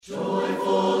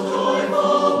Joyful,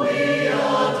 joyful, we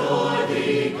adore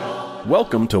thee, God.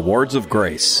 Welcome to Words of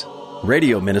Grace,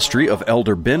 radio ministry of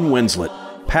Elder Ben Winslet,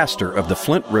 pastor of the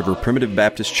Flint River Primitive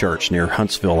Baptist Church near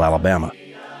Huntsville, Alabama.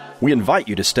 We invite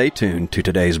you to stay tuned to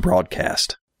today's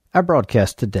broadcast. Our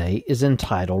broadcast today is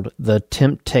entitled The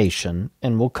Temptation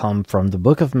and will come from the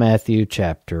book of Matthew,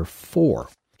 chapter 4.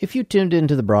 If you tuned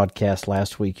into the broadcast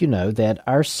last week, you know that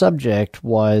our subject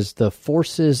was the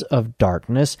forces of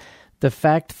darkness, the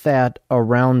fact that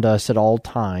around us at all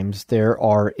times there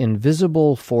are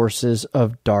invisible forces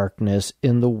of darkness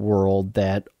in the world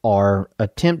that are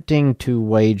attempting to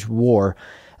wage war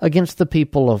against the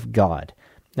people of God.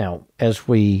 Now, as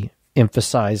we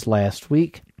emphasized last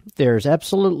week, there's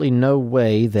absolutely no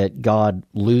way that God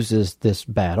loses this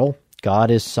battle.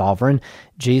 God is sovereign.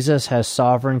 Jesus has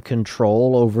sovereign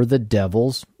control over the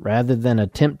devils. Rather than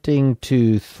attempting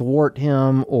to thwart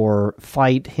him or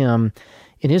fight him,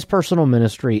 in his personal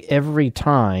ministry, every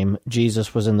time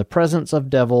Jesus was in the presence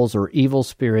of devils or evil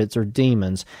spirits or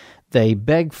demons, they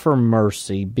beg for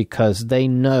mercy because they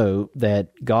know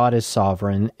that God is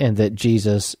sovereign and that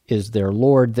Jesus is their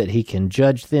Lord, that he can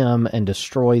judge them and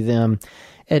destroy them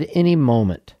at any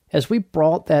moment. As we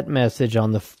brought that message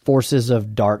on the forces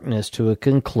of darkness to a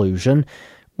conclusion,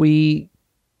 we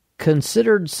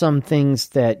considered some things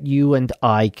that you and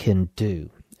I can do.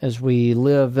 As we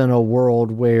live in a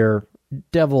world where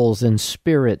devils and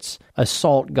spirits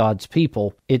assault God's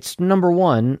people, it's, number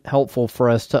one, helpful for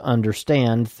us to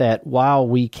understand that while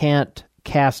we can't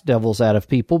cast devils out of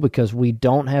people because we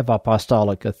don't have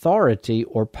apostolic authority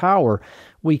or power,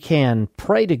 we can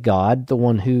pray to God, the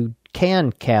one who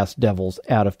can cast devils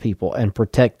out of people and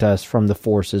protect us from the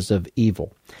forces of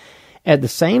evil. At the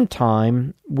same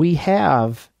time, we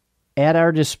have at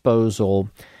our disposal,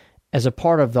 as a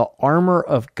part of the armor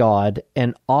of God,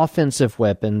 an offensive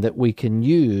weapon that we can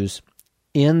use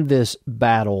in this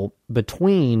battle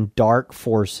between dark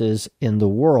forces in the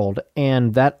world.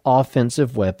 And that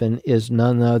offensive weapon is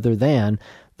none other than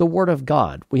the Word of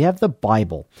God. We have the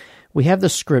Bible. We have the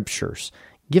Scriptures,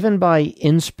 given by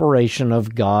inspiration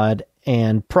of God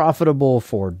and profitable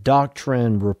for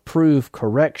doctrine, reproof,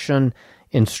 correction,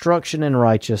 instruction in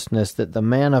righteousness, that the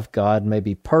man of God may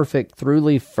be perfect,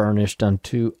 thoroughly furnished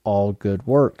unto all good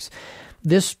works.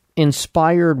 This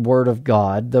inspired Word of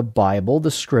God, the Bible,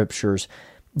 the Scriptures,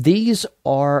 these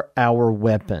are our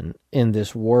weapon in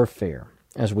this warfare.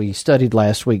 As we studied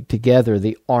last week together,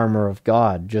 the armor of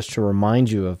God, just to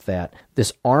remind you of that.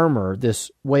 This armor, this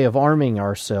way of arming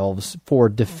ourselves for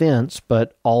defense,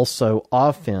 but also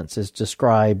offense, is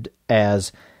described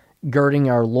as girding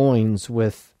our loins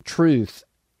with truth,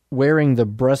 wearing the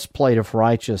breastplate of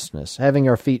righteousness, having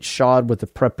our feet shod with the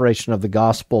preparation of the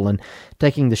gospel, and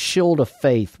taking the shield of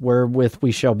faith, wherewith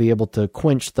we shall be able to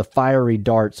quench the fiery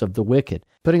darts of the wicked,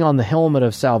 putting on the helmet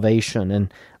of salvation,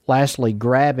 and lastly,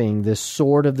 grabbing this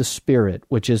sword of the Spirit,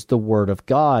 which is the Word of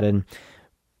God. And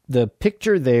the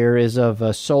picture there is of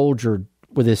a soldier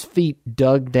with his feet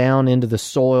dug down into the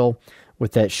soil,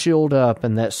 with that shield up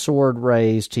and that sword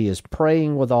raised. He is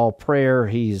praying with all prayer.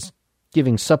 He's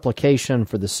giving supplication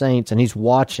for the saints, and he's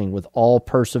watching with all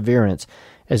perseverance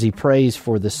as he prays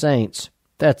for the saints.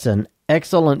 That's an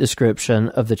excellent description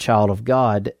of the child of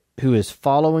God who is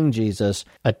following Jesus,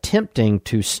 attempting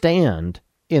to stand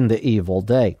in the evil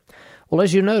day. Well,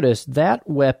 as you notice, that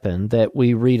weapon that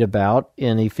we read about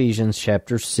in Ephesians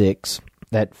chapter 6,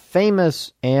 that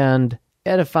famous and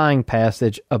edifying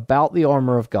passage about the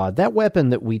armor of God, that weapon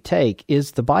that we take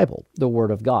is the Bible, the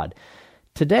Word of God.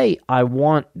 Today, I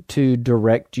want to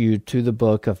direct you to the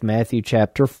book of Matthew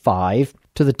chapter 5,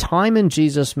 to the time in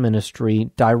Jesus'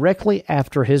 ministry directly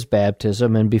after his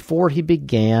baptism and before he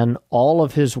began all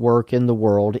of his work in the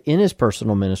world in his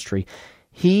personal ministry.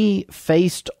 He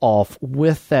faced off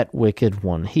with that wicked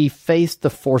one. He faced the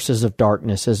forces of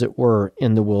darkness, as it were,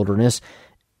 in the wilderness,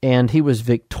 and he was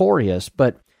victorious.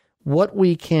 But what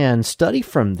we can study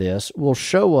from this will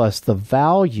show us the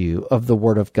value of the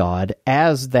Word of God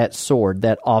as that sword,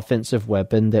 that offensive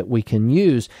weapon that we can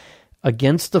use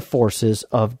against the forces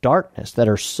of darkness that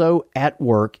are so at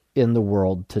work in the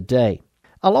world today.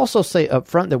 I'll also say up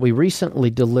front that we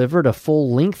recently delivered a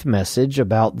full-length message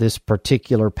about this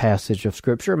particular passage of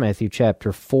Scripture, Matthew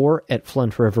chapter 4, at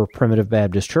Flint River Primitive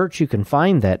Baptist Church. You can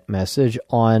find that message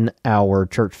on our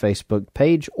church Facebook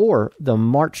page or the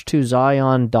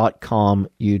MarchToZion.com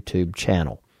YouTube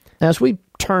channel. Now, as we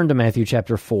turn to Matthew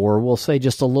chapter 4, we'll say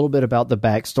just a little bit about the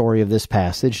backstory of this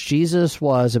passage. Jesus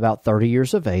was about 30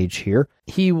 years of age here.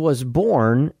 He was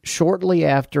born shortly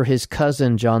after his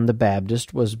cousin John the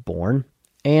Baptist was born.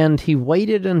 And he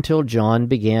waited until John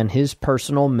began his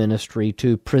personal ministry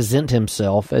to present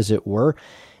himself, as it were,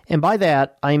 And by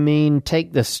that, I mean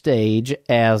take the stage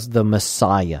as the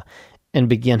Messiah and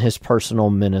begin his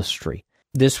personal ministry.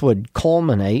 This would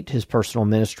culminate his personal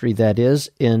ministry, that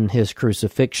is, in his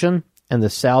crucifixion and the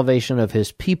salvation of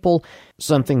his people,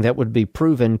 something that would be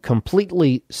proven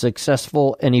completely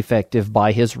successful and effective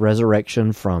by his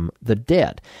resurrection from the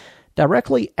dead.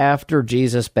 Directly after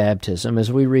Jesus' baptism,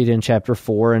 as we read in chapter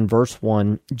 4 and verse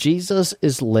 1, Jesus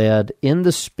is led in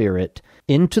the Spirit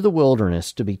into the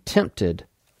wilderness to be tempted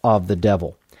of the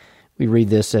devil. We read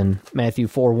this in Matthew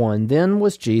 4:1. Then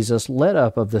was Jesus led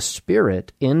up of the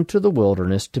Spirit into the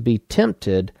wilderness to be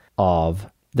tempted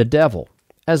of the devil.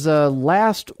 As a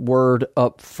last word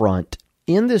up front,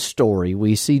 in this story,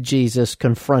 we see Jesus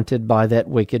confronted by that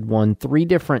wicked one 3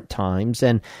 different times,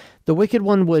 and the wicked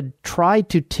one would try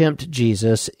to tempt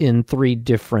Jesus in 3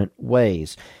 different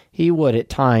ways. He would at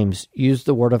times use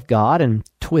the Word of God and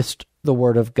twist the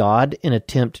Word of God in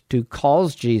attempt to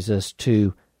cause Jesus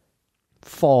to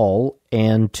fall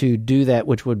and to do that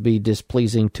which would be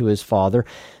displeasing to his Father.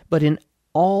 But in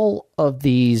all of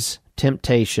these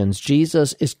temptations,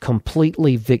 Jesus is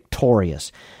completely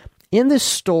victorious. In this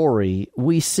story,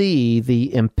 we see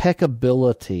the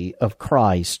impeccability of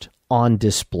Christ on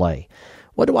display.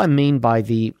 What do I mean by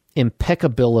the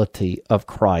impeccability of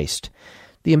Christ?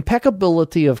 The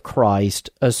impeccability of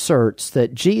Christ asserts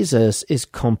that Jesus is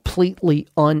completely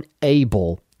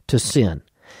unable to sin.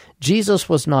 Jesus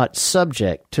was not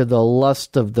subject to the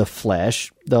lust of the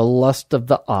flesh, the lust of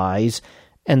the eyes,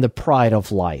 and the pride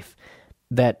of life.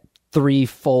 That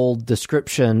threefold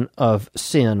description of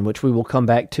sin, which we will come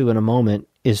back to in a moment,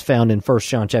 is found in 1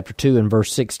 John chapter 2 and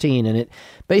verse 16, and it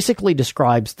basically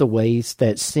describes the ways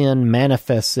that sin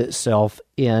manifests itself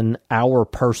in our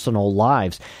personal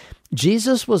lives.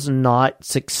 Jesus was not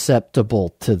susceptible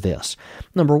to this.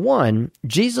 Number one,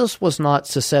 Jesus was not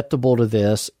susceptible to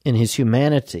this in his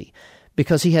humanity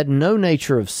because he had no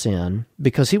nature of sin,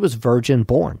 because he was virgin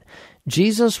born.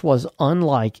 Jesus was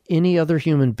unlike any other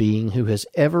human being who has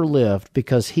ever lived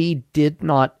because he did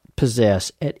not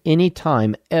possess at any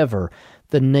time ever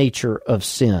the nature of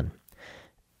sin.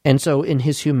 And so in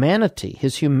his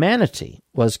humanity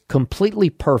was completely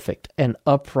perfect and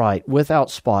upright,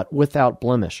 without spot, without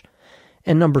blemish.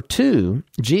 And number two,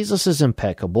 Jesus is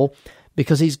impeccable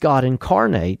because he's God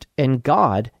incarnate, and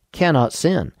God cannot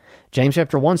sin. James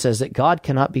chapter 1 says that God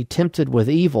cannot be tempted with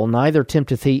evil, neither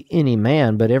tempteth he any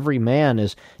man, but every man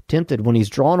is tempted when he's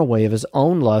drawn away of his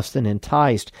own lust and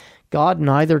enticed. God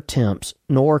neither tempts,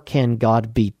 nor can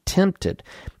God be tempted.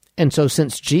 And so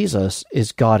since Jesus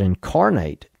is God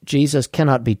incarnate, Jesus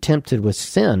cannot be tempted with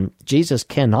sin. Jesus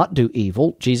cannot do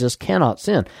evil. Jesus cannot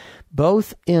sin.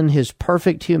 Both in his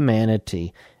perfect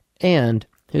humanity and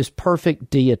his perfect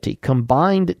deity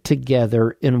combined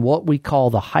together in what we call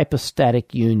the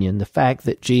hypostatic union, the fact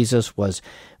that Jesus was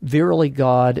verily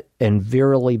God and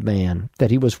verily man,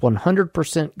 that he was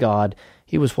 100% God,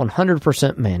 he was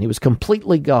 100% man. He was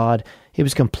completely God, he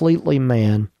was completely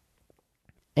man.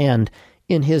 And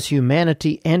in his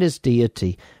humanity and his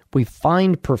deity, we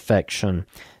find perfection.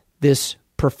 This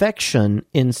perfection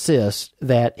insists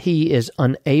that he is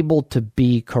unable to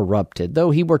be corrupted.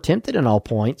 Though he were tempted in all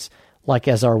points, like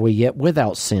as are we, yet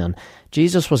without sin.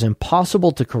 Jesus was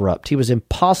impossible to corrupt. He was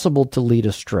impossible to lead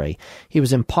astray. He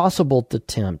was impossible to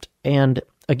tempt. And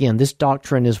again, this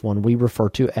doctrine is one we refer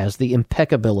to as the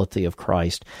impeccability of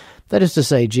Christ. That is to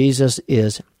say, Jesus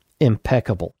is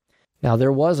impeccable. Now,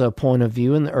 there was a point of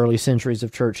view in the early centuries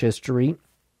of church history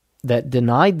that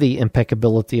denied the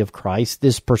impeccability of Christ,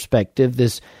 this perspective,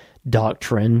 this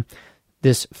doctrine,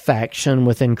 this faction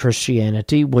within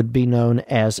Christianity would be known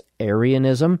as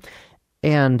Arianism.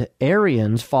 And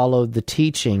Arians followed the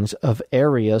teachings of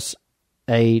Arius,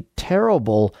 a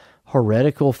terrible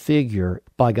heretical figure.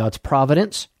 By God's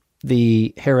providence,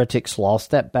 the heretics lost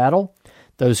that battle.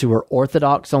 Those who were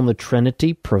orthodox on the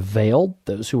Trinity prevailed.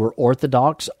 Those who were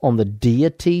orthodox on the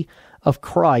deity of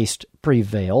Christ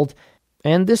prevailed.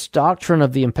 And this doctrine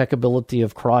of the impeccability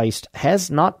of Christ has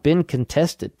not been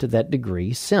contested to that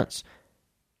degree since.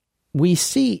 We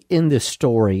see in this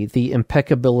story the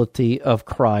impeccability of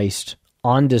Christ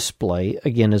on display.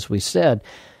 Again, as we said,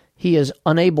 he is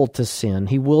unable to sin.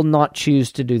 He will not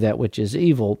choose to do that which is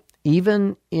evil,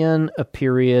 even in a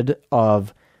period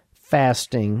of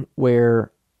fasting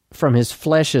where, from his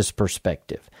flesh's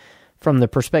perspective, from the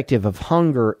perspective of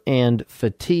hunger and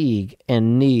fatigue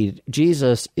and need,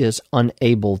 Jesus is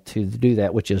unable to do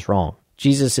that which is wrong.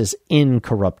 Jesus is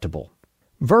incorruptible.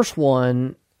 Verse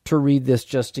 1, to read this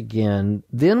just again,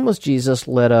 then was Jesus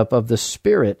led up of the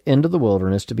Spirit into the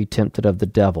wilderness to be tempted of the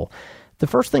devil. The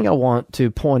first thing I want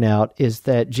to point out is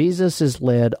that Jesus is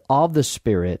led of the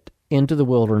Spirit into the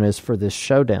wilderness for this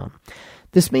showdown.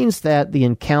 This means that the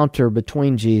encounter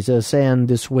between Jesus and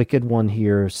this wicked one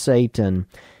here, Satan,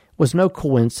 was no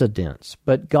coincidence,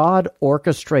 but God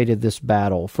orchestrated this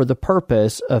battle for the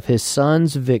purpose of his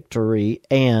Son's victory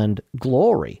and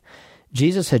glory.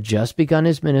 Jesus had just begun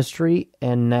his ministry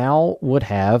and now would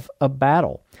have a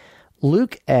battle.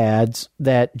 Luke adds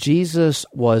that Jesus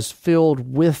was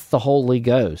filled with the Holy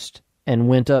Ghost and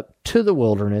went up to the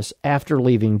wilderness after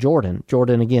leaving Jordan.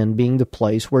 Jordan, again, being the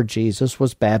place where Jesus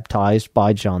was baptized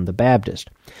by John the Baptist.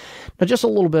 Now, just a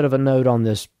little bit of a note on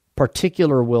this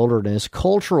particular wilderness.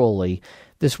 Culturally,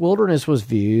 this wilderness was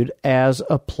viewed as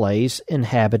a place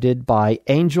inhabited by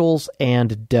angels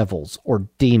and devils, or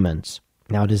demons.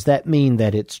 Now, does that mean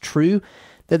that it's true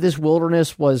that this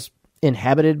wilderness was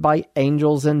inhabited by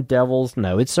angels and devils?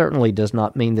 No, it certainly does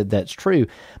not mean that that's true,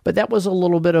 but that was a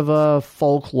little bit of a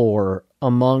folklore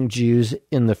among Jews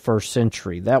in the first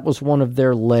century. That was one of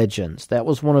their legends. That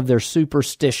was one of their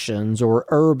superstitions, or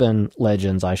urban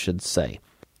legends, I should say.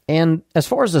 And as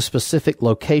far as the specific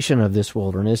location of this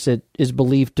wilderness, it is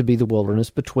believed to be the wilderness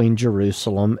between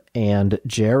Jerusalem and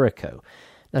Jericho.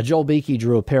 Now, Joel Beeke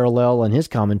drew a parallel in his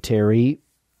commentary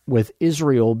with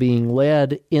Israel being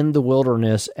led in the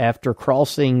wilderness after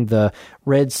crossing the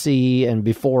Red Sea and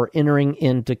before entering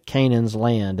into Canaan's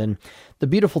land. And the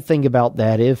beautiful thing about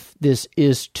that, if this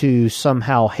is to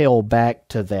somehow hail back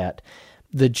to that,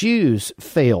 the Jews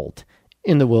failed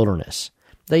in the wilderness.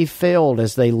 They failed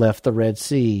as they left the Red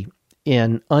Sea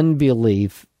in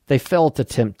unbelief. They fell to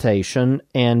temptation,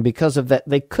 and because of that,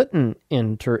 they couldn't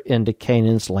enter into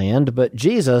Canaan's land. But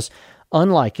Jesus,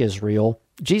 unlike Israel,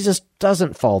 Jesus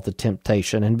doesn't fall to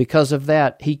temptation, and because of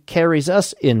that, he carries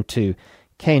us into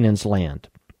Canaan's land.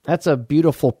 That's a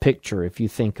beautiful picture if you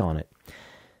think on it.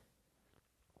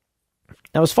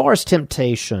 Now, as far as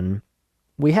temptation,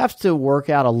 we have to work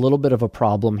out a little bit of a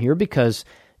problem here because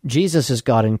Jesus is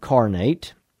God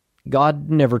incarnate. God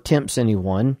never tempts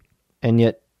anyone, and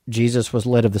yet Jesus was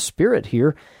led of the Spirit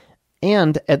here.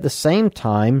 And at the same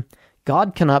time,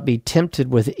 God cannot be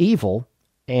tempted with evil,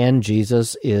 and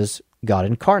Jesus is God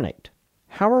incarnate.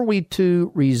 How are we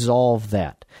to resolve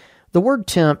that? The word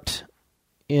tempt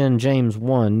in James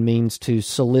 1 means to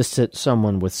solicit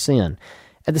someone with sin.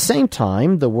 At the same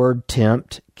time, the word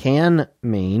tempt can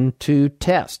mean to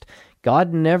test.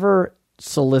 God never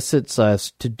solicits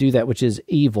us to do that which is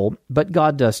evil, but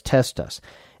God does test us.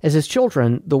 As his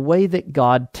children, the way that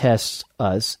God tests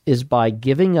us is by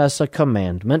giving us a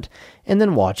commandment and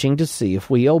then watching to see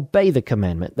if we obey the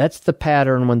commandment. That's the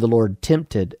pattern when the Lord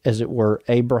tempted, as it were,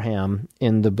 Abraham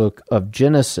in the book of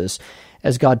Genesis,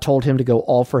 as God told him to go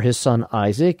offer his son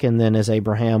Isaac, and then as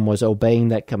Abraham was obeying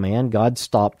that command, God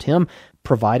stopped him,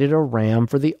 provided a ram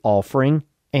for the offering,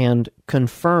 and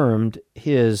confirmed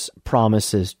his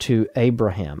promises to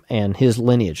Abraham and his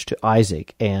lineage to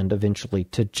Isaac and eventually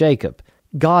to Jacob.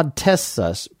 God tests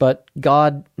us, but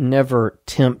God never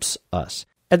tempts us.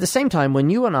 At the same time, when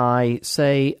you and I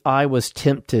say, I was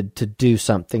tempted to do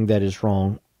something that is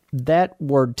wrong, that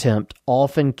word tempt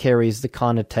often carries the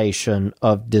connotation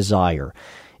of desire.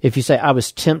 If you say, I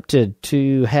was tempted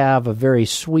to have a very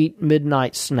sweet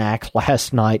midnight snack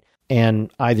last night,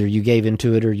 and either you gave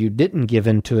into it or you didn't give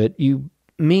into it, you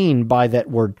mean by that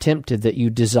word tempted that you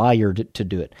desired to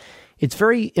do it. It's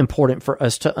very important for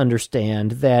us to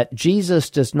understand that Jesus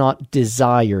does not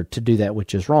desire to do that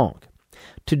which is wrong.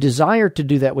 To desire to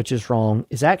do that which is wrong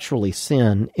is actually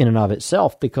sin in and of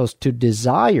itself, because to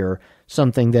desire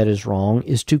something that is wrong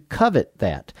is to covet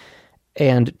that.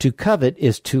 And to covet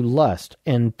is to lust,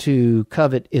 and to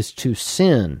covet is to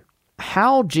sin.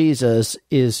 How Jesus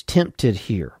is tempted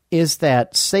here is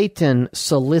that Satan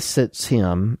solicits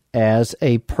him as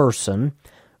a person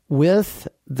with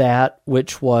that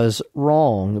which was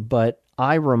wrong. But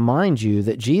I remind you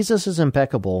that Jesus is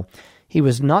impeccable. He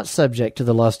was not subject to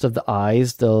the lust of the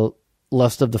eyes, the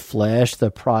lust of the flesh,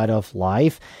 the pride of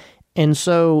life. And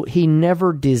so he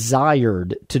never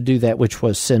desired to do that which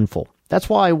was sinful. That's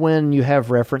why when you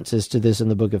have references to this in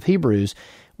the book of Hebrews,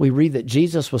 we read that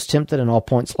Jesus was tempted in all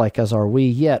points like as are we,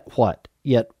 yet what?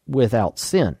 Yet without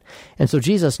sin. And so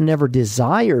Jesus never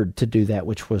desired to do that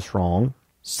which was wrong.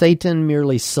 Satan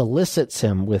merely solicits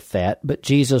him with that, but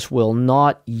Jesus will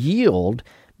not yield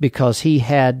because he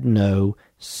had no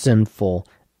sinful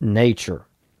nature.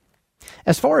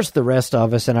 As far as the rest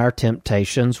of us and our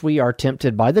temptations, we are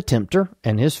tempted by the tempter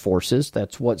and his forces.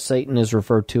 That's what Satan is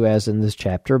referred to as in this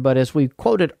chapter. But as we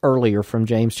quoted earlier from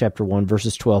James chapter 1,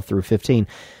 verses 12 through 15,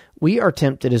 we are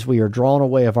tempted as we are drawn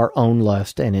away of our own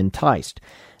lust and enticed.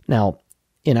 Now,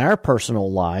 In our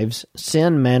personal lives,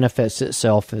 sin manifests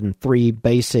itself in three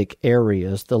basic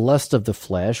areas: the lust of the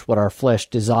flesh, what our flesh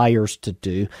desires to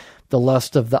do; the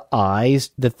lust of the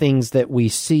eyes, the things that we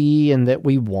see and that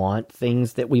we want,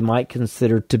 things that we might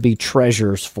consider to be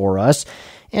treasures for us;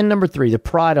 and number three, the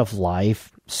pride of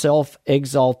life,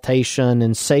 self-exaltation,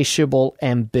 insatiable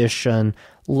ambition,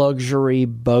 luxury,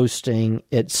 boasting,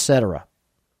 etc.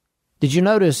 Did you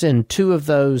notice in two of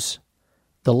those,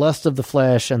 the lust of the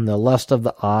flesh and the lust of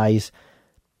the eyes,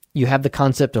 you have the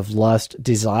concept of lust,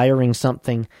 desiring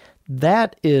something?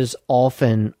 That is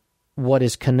often what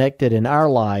is connected in our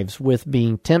lives with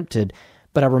being tempted.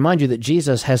 But I remind you that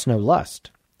Jesus has no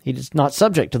lust. He is not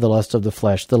subject to the lust of the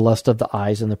flesh, the lust of the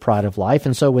eyes, and the pride of life.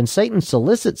 And so when Satan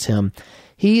solicits him,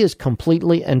 he is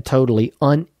completely and totally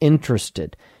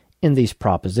uninterested in these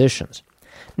propositions.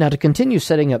 Now, to continue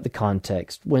setting up the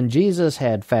context, when Jesus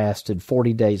had fasted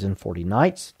 40 days and 40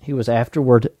 nights, he was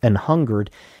afterward and hungered.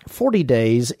 40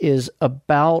 days is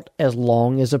about as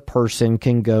long as a person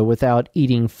can go without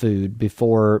eating food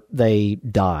before they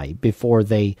die, before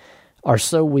they are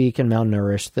so weak and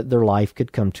malnourished that their life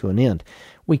could come to an end.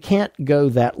 We can't go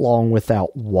that long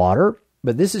without water,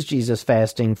 but this is Jesus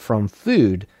fasting from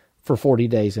food for 40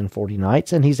 days and 40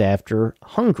 nights, and he's after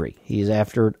hungry. He is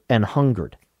after and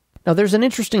hungered. Now, there's an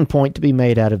interesting point to be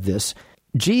made out of this.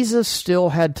 Jesus still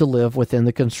had to live within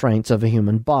the constraints of a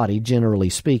human body, generally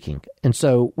speaking. And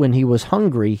so when he was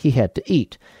hungry, he had to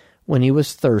eat. When he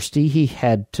was thirsty, he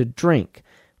had to drink.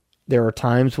 There are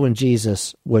times when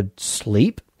Jesus would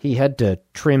sleep. He had to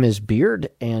trim his beard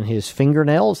and his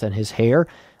fingernails and his hair,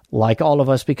 like all of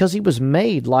us, because he was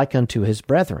made like unto his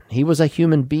brethren. He was a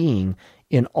human being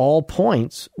in all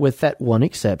points, with that one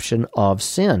exception of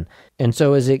sin. And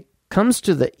so as it comes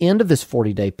to the end of this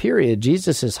 40-day period,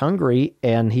 Jesus is hungry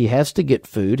and he has to get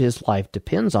food. His life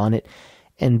depends on it.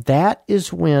 And that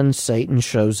is when Satan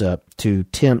shows up to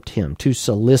tempt him, to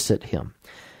solicit him.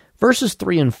 Verses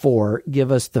 3 and 4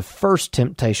 give us the first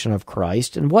temptation of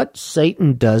Christ. And what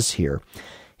Satan does here,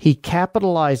 he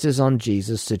capitalizes on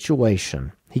Jesus'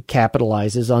 situation. He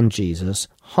capitalizes on Jesus'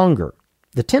 hunger.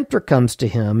 The tempter comes to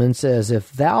him and says,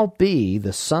 "If thou be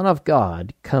the Son of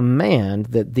God, command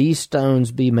that these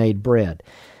stones be made bread."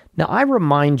 Now, I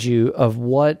remind you of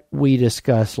what we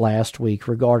discussed last week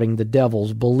regarding the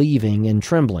devil's believing and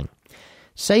trembling.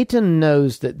 Satan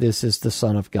knows that this is the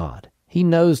Son of God. He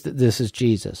knows that this is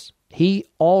Jesus. He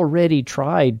already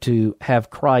tried to have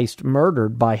Christ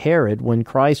murdered by Herod when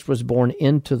Christ was born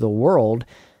into the world,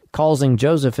 causing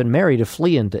Joseph and Mary to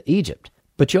flee into Egypt.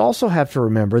 But you also have to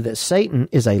remember that Satan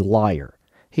is a liar.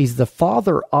 He's the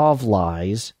father of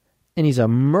lies, and he's a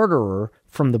murderer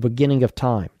from the beginning of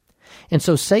time. And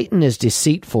so Satan is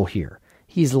deceitful here.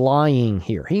 He's lying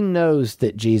here. He knows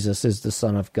that Jesus is the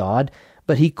Son of God,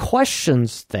 but he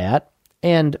questions that.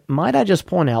 And might I just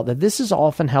point out that this is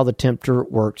often how the tempter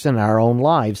works in our own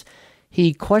lives.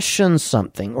 He questions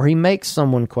something, or he makes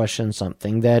someone question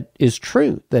something that is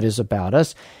true, that is about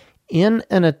us, in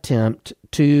an attempt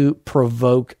to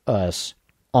provoke us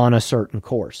on a certain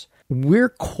course. We're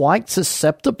quite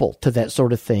susceptible to that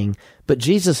sort of thing, but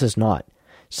Jesus is not.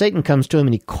 Satan comes to him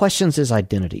and he questions his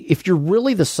identity. If you're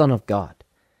really the Son of God,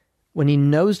 when he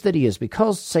knows that he is,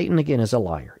 because Satan again is a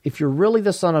liar, if you're really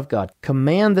the Son of God,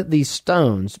 command that these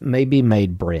stones may be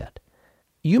made bread.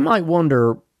 You might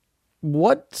wonder,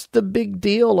 what's the big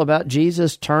deal about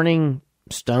Jesus turning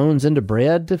stones into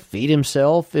bread to feed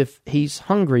himself if he's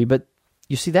hungry? But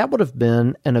you see, that would have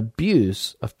been an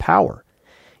abuse of power.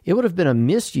 It would have been a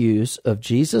misuse of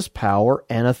Jesus' power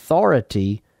and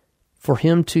authority for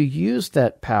him to use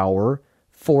that power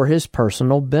for his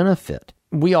personal benefit.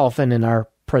 We often in our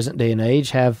present day and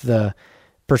age have the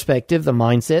perspective, the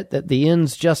mindset that the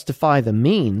ends justify the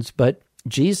means, but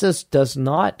Jesus does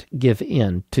not give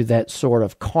in to that sort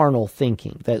of carnal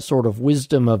thinking, that sort of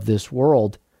wisdom of this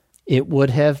world. It would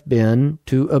have been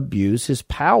to abuse his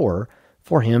power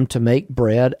for him to make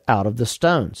bread out of the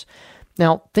stones.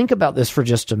 Now, think about this for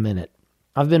just a minute.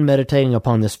 I've been meditating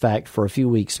upon this fact for a few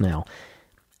weeks now.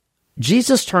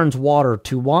 Jesus turns water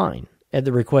to wine at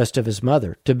the request of his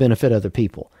mother to benefit other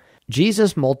people.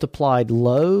 Jesus multiplied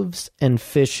loaves and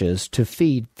fishes to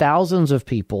feed thousands of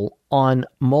people on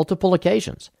multiple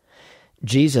occasions.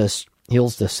 Jesus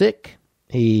heals the sick.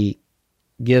 He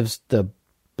gives the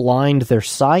blind their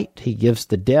sight. He gives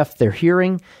the deaf their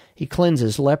hearing. He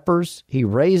cleanses lepers. He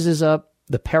raises up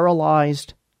the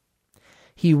paralyzed.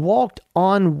 He walked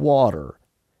on water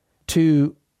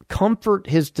to comfort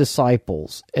his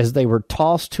disciples as they were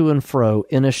tossed to and fro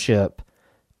in a ship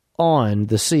on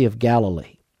the Sea of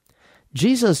Galilee.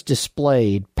 Jesus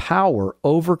displayed power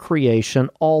over creation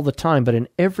all the time, but in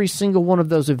every single one of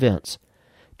those events,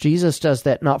 Jesus does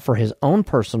that not for his own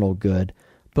personal good,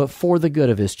 but for the good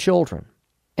of his children.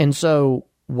 And so,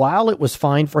 while it was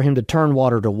fine for him to turn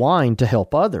water to wine to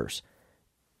help others,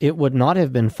 it would not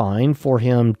have been fine for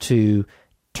him to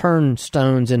turn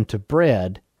stones into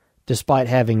bread, despite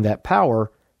having that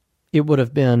power. It would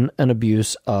have been an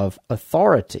abuse of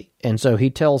authority. And so he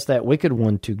tells that wicked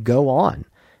one to go on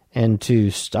and to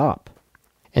stop.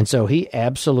 And so he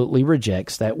absolutely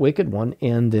rejects that wicked one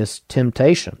in this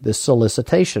temptation, this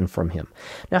solicitation from him.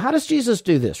 Now, how does Jesus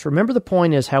do this? Remember, the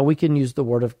point is how we can use the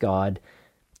Word of God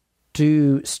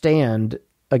to stand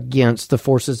against the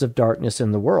forces of darkness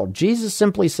in the world. Jesus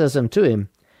simply says unto him,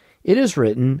 "It is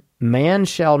written, man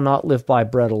shall not live by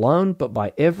bread alone, but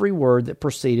by every word that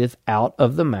proceedeth out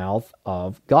of the mouth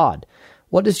of God."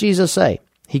 What does Jesus say?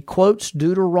 He quotes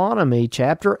Deuteronomy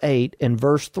chapter 8 and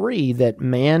verse 3 that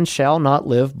man shall not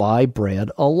live by bread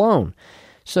alone.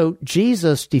 So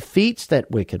Jesus defeats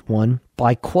that wicked one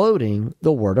by quoting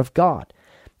the Word of God.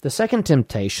 The second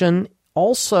temptation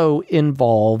also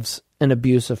involves an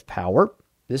abuse of power.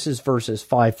 This is verses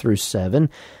 5 through 7.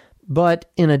 But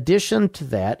in addition to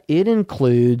that, it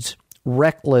includes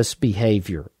reckless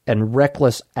behavior and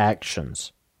reckless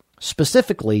actions.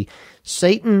 Specifically,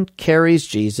 Satan carries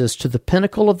Jesus to the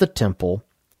pinnacle of the temple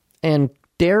and,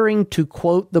 daring to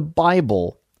quote the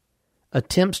Bible,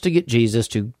 attempts to get Jesus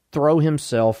to throw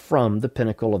himself from the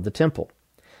pinnacle of the temple.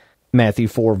 Matthew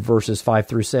 4, verses 5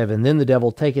 through 7. Then the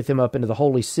devil taketh him up into the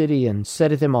holy city and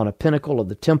setteth him on a pinnacle of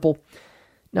the temple.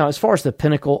 Now, as far as the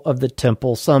pinnacle of the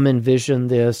temple, some envision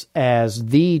this as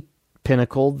the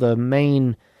pinnacle, the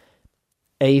main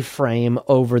A-frame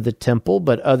over the temple,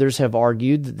 but others have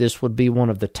argued that this would be one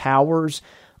of the towers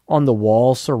on the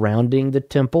wall surrounding the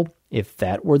temple. If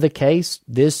that were the case,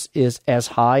 this is as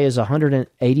high as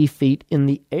 180 feet in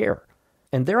the air.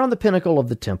 And there on the pinnacle of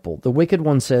the temple, the wicked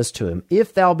one says to him,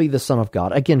 "If thou be the Son of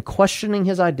God," again questioning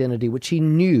his identity, which he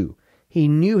knew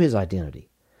his identity.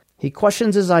 He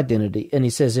questions his identity, and he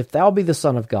says, "If thou be the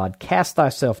Son of God, cast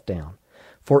thyself down.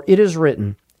 For it is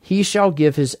written, He shall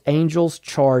give his angels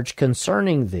charge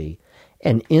concerning thee,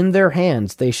 and in their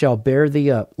hands they shall bear thee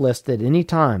up, lest at any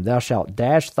time thou shalt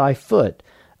dash thy foot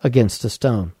against a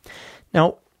stone."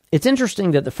 Now, it's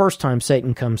interesting that the first time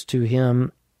Satan comes to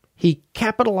him, he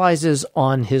capitalizes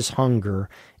on his hunger,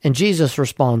 and Jesus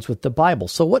responds with the Bible.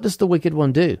 So what does the wicked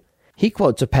one do? He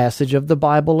quotes a passage of the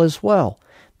Bible as well.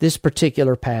 This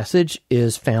particular passage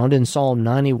is found in Psalm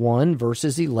 91,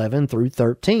 verses 11 through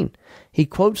 13. He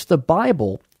quotes the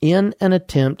Bible in an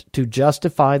attempt to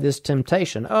justify this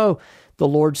temptation. "Oh, the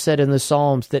Lord said in the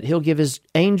Psalms that He'll give His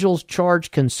angels charge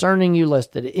concerning you,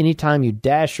 lest at any time you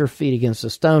dash your feet against a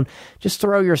stone. Just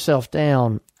throw yourself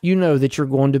down. You know that you're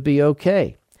going to be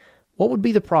okay." What would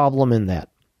be the problem in that?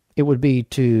 It would be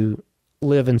to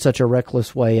live in such a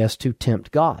reckless way as to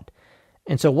tempt God.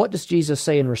 And so what does Jesus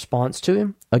say in response to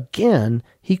him? Again,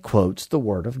 he quotes the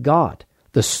Word of God,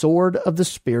 the sword of the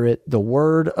Spirit, the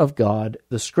Word of God,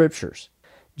 the Scriptures.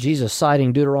 Jesus,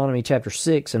 citing Deuteronomy chapter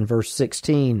 6 and verse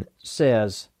 16,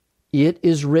 says, "It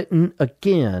is written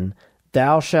again,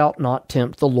 thou shalt not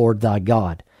tempt the Lord thy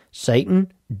God."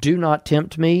 Satan, do not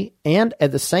tempt me. And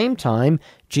at the same time,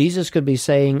 Jesus could be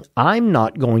saying, I'm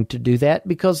not going to do that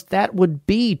because that would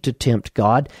be to tempt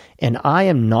God, and I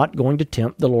am not going to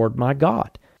tempt the Lord my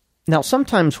God. Now,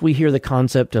 sometimes we hear the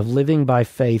concept of living by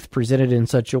faith presented in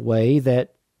such a way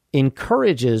that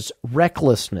encourages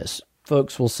recklessness.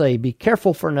 Folks will say, be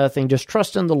careful for nothing, just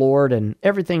trust in the Lord, and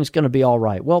everything's going to be all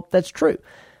right. Well, that's true.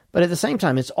 But at the same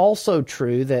time, it's also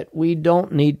true that we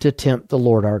don't need to tempt the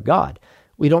Lord our God.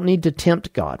 We don't need to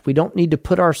tempt God. We don't need to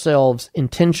put ourselves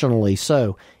intentionally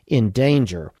so in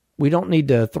danger. We don't need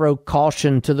to throw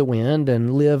caution to the wind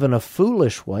and live in a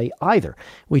foolish way either.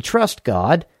 We trust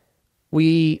God.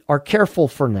 We are careful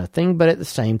for nothing, but at the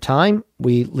same time,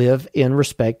 we live in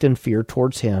respect and fear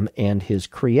towards Him and His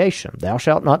creation. Thou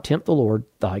shalt not tempt the Lord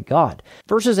thy God.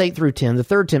 Verses 8 through 10, the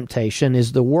third temptation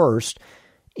is the worst.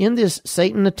 In this,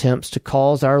 Satan attempts to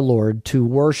cause our Lord to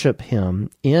worship Him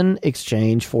in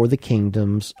exchange for the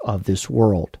kingdoms of this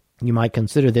world. You might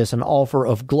consider this an offer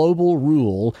of global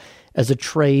rule as a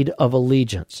trade of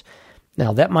allegiance.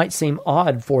 Now, that might seem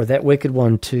odd for that wicked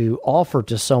one to offer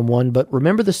to someone, but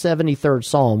remember the 73rd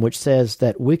Psalm, which says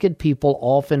that wicked people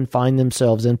often find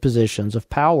themselves in positions of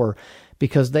power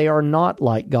because they are not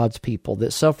like God's people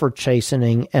that suffer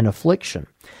chastening and affliction.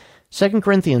 2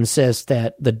 Corinthians says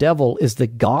that the devil is the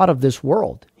god of this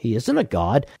world. He isn't a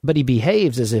god, but he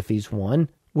behaves as if he's one,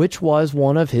 which was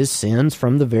one of his sins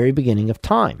from the very beginning of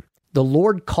time. The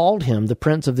Lord called him the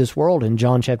prince of this world in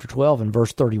John chapter 12 and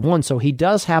verse 31, so he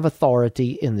does have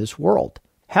authority in this world.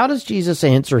 How does Jesus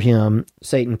answer him?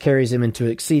 Satan carries him into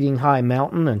an exceeding high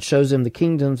mountain and shows him the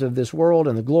kingdoms of this world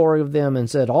and the glory of them, and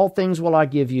said, All things will I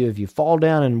give you if you fall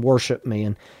down and worship me.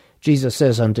 And Jesus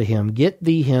says unto him, Get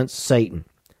thee hence, Satan.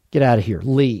 Get out of here.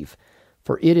 Leave.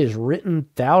 For it is written,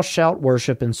 Thou shalt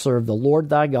worship and serve the Lord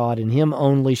thy God, and him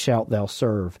only shalt thou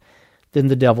serve. Then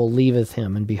the devil leaveth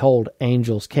him, and behold,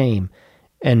 angels came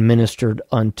and ministered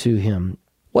unto him.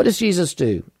 What does Jesus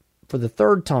do? For the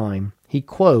third time, he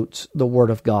quotes the Word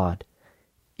of God.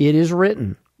 It is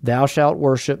written, Thou shalt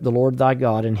worship the Lord thy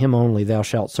God, and him only thou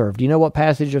shalt serve. Do you know what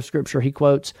passage of Scripture he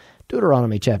quotes?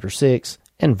 Deuteronomy chapter 6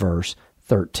 and verse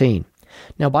 13.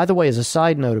 Now, by the way, as a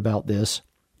side note about this,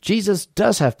 Jesus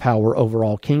does have power over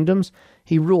all kingdoms.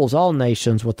 He rules all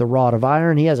nations with the rod of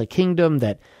iron. He has a kingdom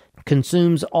that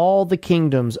consumes all the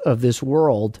kingdoms of this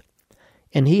world,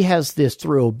 and he has this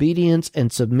through obedience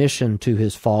and submission to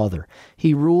his Father.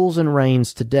 He rules and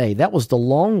reigns today. That was the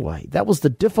long way. That was the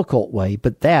difficult way,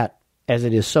 but that, as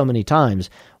it is so many times,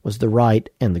 was the right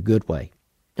and the good way.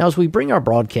 Now, as we bring our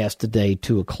broadcast today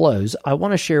to a close, I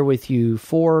want to share with you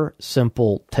 4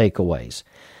 simple takeaways.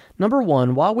 Number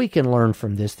 1, while we can learn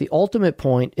from this, the ultimate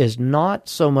point is not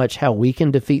so much how we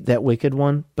can defeat that wicked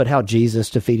one, but how Jesus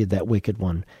defeated that wicked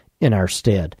one in our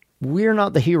stead. We're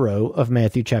not the hero of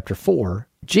Matthew chapter 4.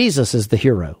 Jesus is the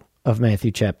hero of Matthew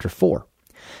chapter 4.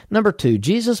 Number 2,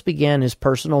 Jesus began his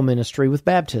personal ministry with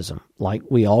baptism, like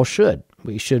we all should.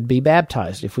 We should be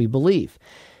baptized if we believe.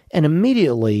 And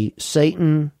immediately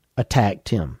Satan attacked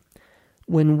him.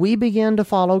 When we begin to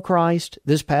follow Christ,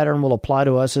 this pattern will apply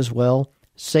to us as well.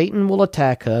 Satan will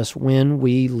attack us when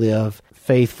we live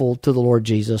faithful to the Lord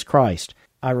Jesus Christ.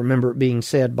 I remember it being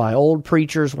said by old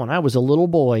preachers when I was a little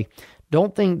boy,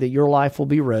 don't think that your life will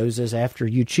be roses after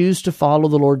you choose to follow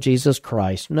the Lord Jesus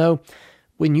Christ. No,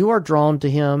 when you are drawn to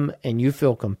him and you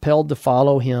feel compelled to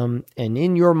follow him, and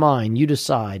in your mind you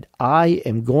decide, I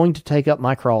am going to take up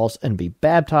my cross and be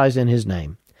baptized in his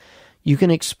name, you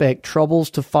can expect troubles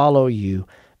to follow you,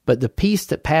 but the peace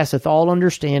that passeth all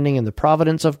understanding and the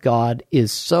providence of God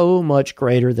is so much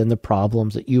greater than the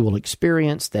problems that you will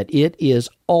experience that it is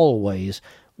always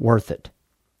worth it.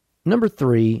 Number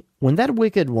 3, when that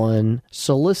wicked one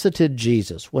solicited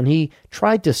Jesus, when he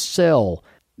tried to sell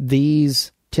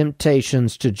these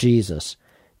temptations to Jesus,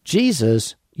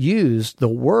 Jesus used the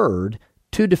Word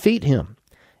to defeat him.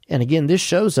 And again, this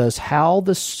shows us how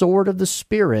the sword of the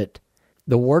Spirit,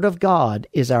 the Word of God,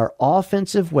 is our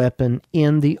offensive weapon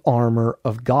in the armor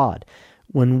of God.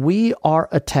 When we are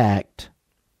attacked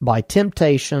by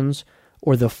temptations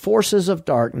or the forces of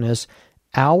darkness,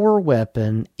 our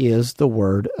weapon is the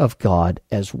Word of God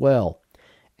as well.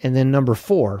 And then number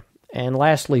 4, and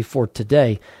lastly for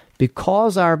today,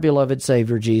 because our beloved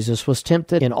Savior Jesus was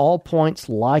tempted in all points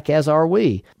like as are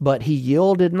we, but he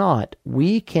yielded not,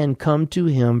 we can come to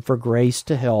him for grace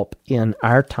to help in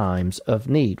our times of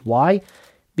need. Why?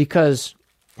 Because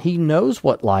he knows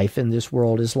what life in this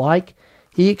world is like.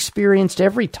 He experienced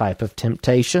every type of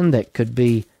temptation that could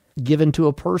be given to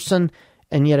a person,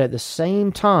 and yet at the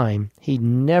same time, he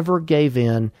never gave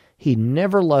in. He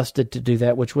never lusted to do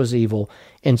that which was evil.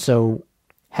 And so,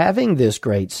 having this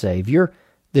great Savior,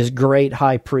 this great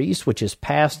high priest, which is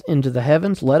passed into the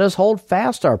heavens, let us hold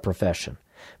fast our profession.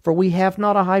 For we have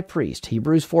not a high priest,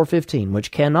 Hebrews 4:15,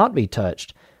 which cannot be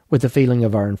touched with the feeling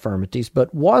of our infirmities,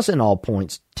 but was in all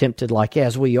points tempted like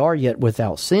as we are, yet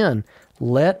without sin.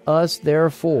 Let us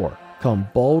therefore come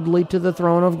boldly to the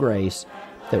throne of grace,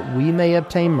 that we may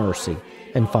obtain mercy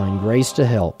and find grace to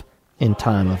help in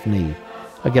time of need.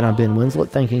 Again, I'm Ben Winslet,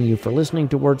 thanking you for listening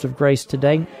to Words of Grace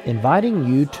today, inviting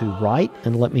you to write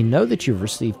and let me know that you've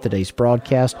received today's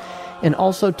broadcast, and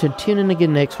also to tune in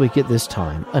again next week at this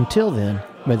time. Until then,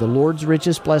 may the Lord's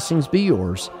richest blessings be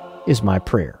yours, is my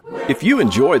prayer. If you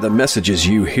enjoy the messages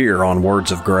you hear on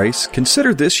Words of Grace,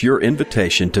 consider this your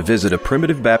invitation to visit a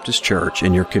Primitive Baptist church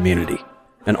in your community.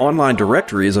 An online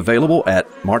directory is available at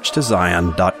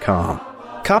marchtozion.com.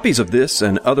 Copies of this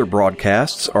and other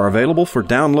broadcasts are available for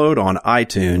download on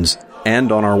iTunes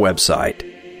and on our website.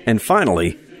 And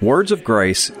finally, Words of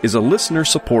Grace is a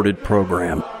listener-supported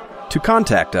program. To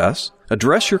contact us,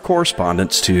 address your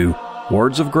correspondence to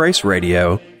Words of Grace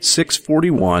Radio,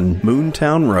 641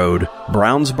 Moontown Road,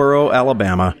 Brownsboro,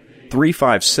 Alabama,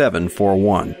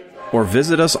 35741, or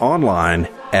visit us online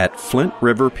at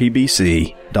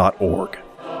flintriverpbc.org.